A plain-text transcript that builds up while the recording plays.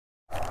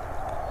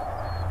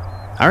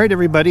All right,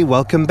 everybody,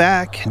 welcome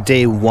back.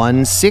 Day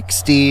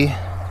 160,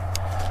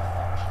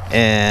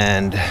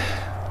 and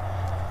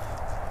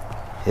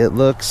it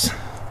looks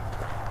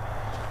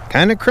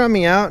kind of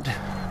crummy out.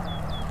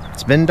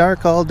 It's been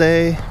dark all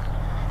day.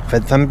 I've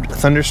had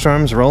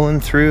thunderstorms rolling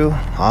through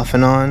off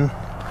and on.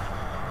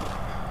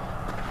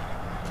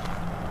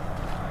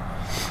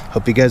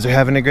 Hope you guys are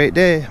having a great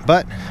day,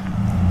 but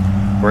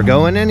we're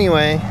going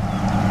anyway.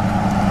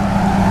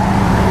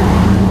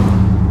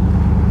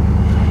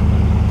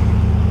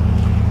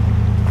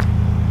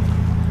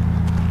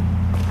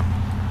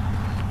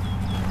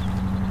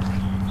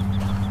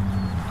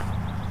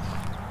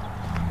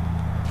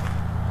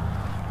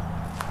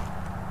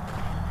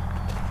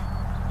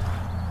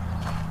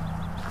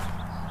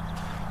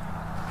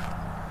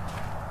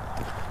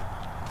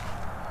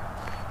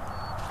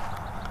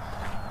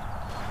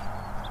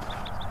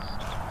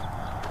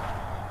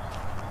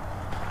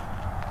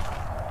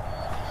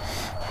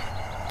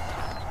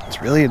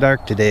 It's really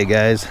dark today,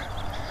 guys.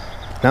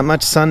 Not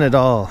much sun at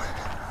all.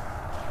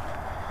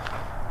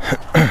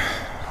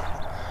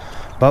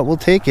 But we'll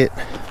take it.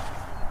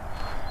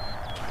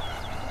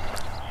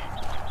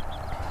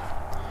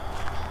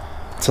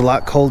 It's a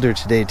lot colder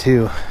today,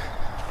 too.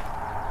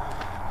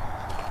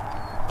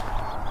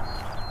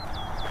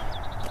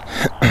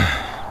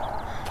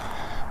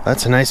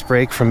 That's a nice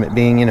break from it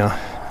being,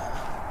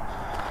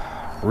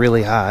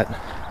 really hot.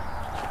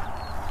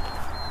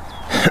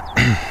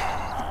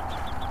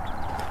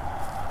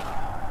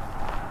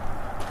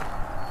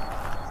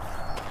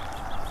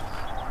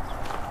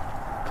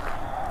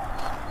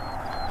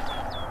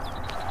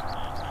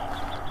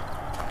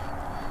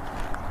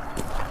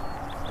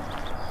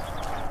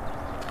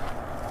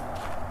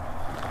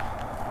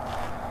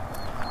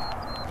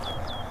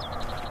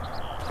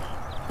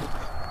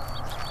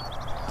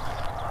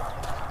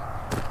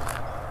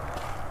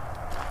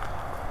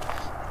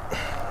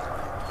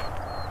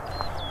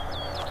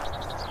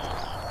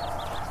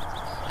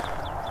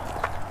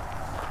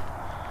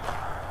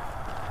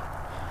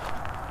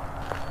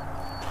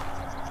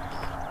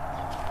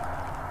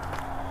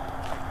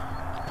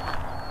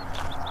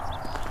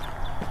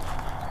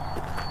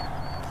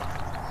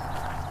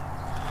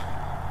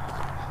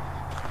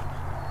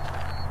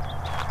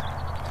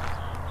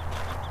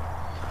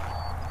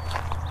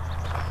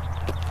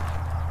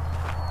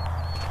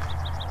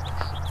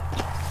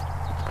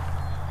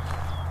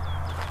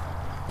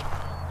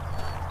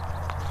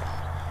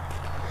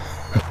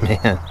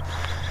 Man,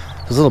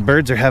 those little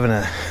birds are having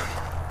a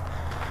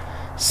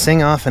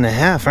sing-off and a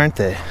half, aren't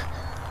they?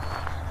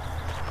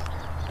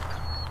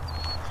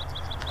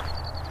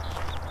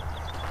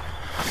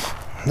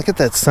 Look at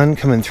that sun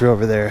coming through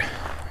over there.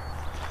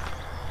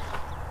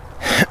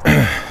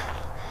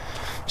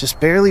 Just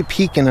barely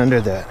peeking under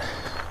that.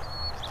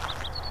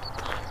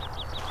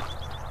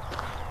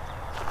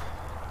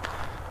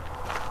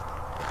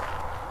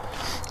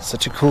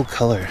 Such a cool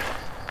color.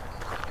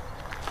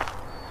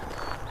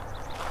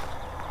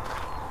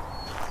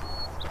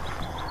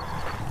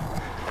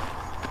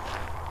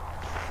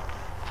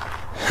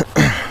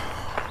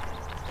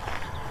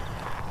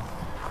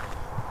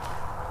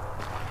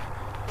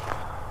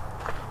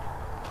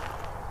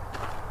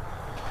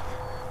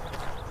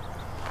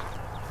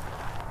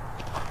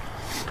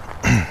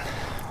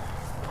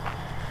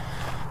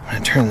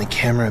 Turn the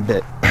camera a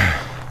bit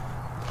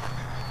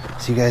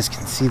so you guys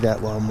can see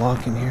that while I'm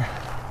walking here.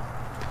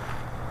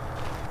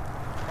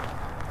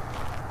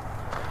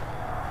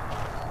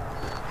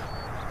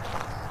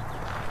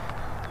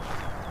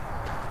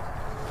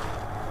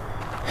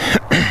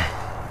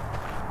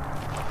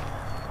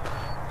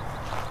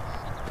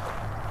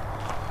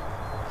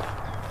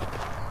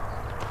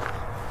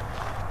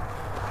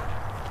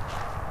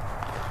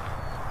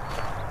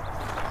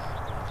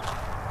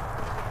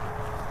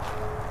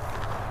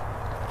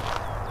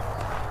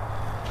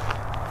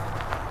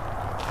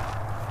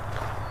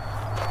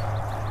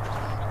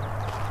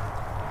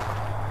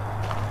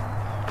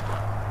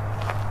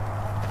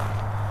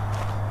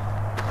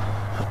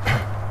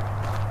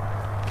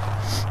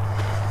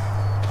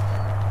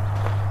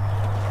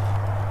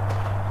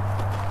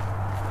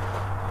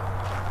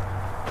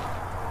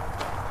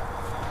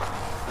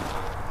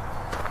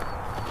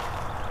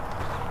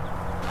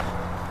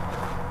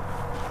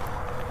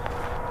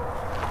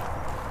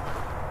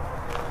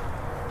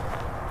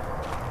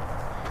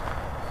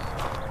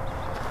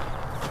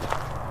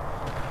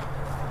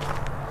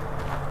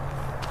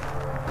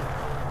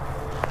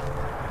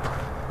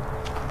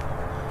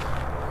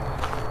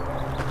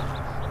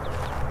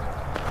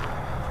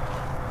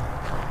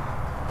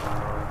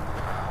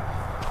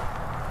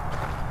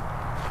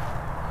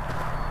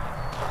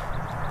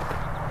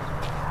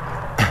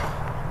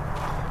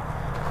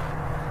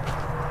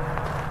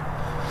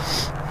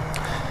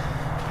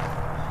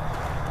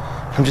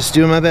 I'm just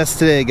doing my best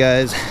today,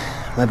 guys.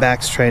 My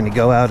back's trying to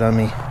go out on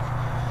me.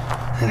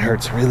 It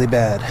hurts really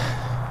bad.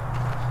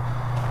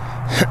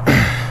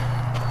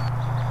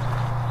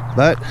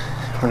 But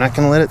we're not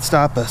going to let it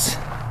stop us.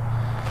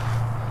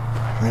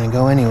 We're going to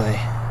go anyway.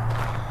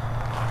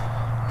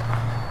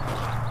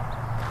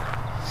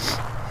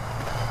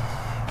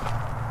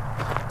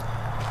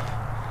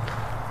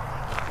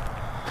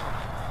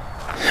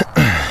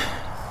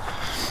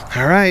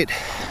 All right,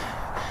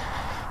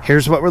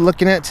 here's what we're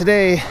looking at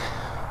today.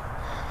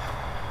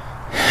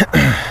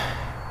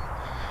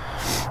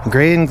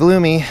 Gray and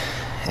gloomy,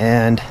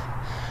 and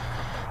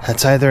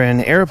that's either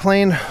an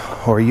airplane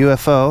or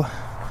UFO.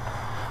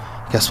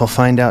 Guess we'll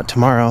find out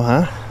tomorrow,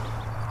 huh?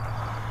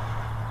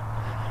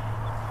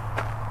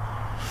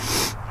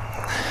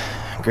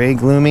 Gray,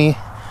 gloomy,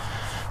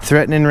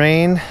 threatening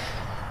rain.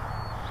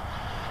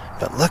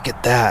 But look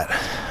at that.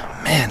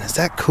 Man, is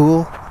that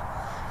cool?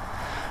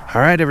 All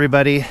right,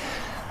 everybody.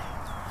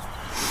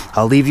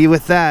 I'll leave you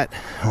with that.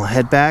 We'll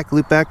head back,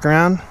 loop back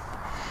around,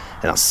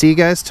 and I'll see you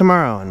guys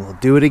tomorrow, and we'll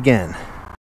do it again.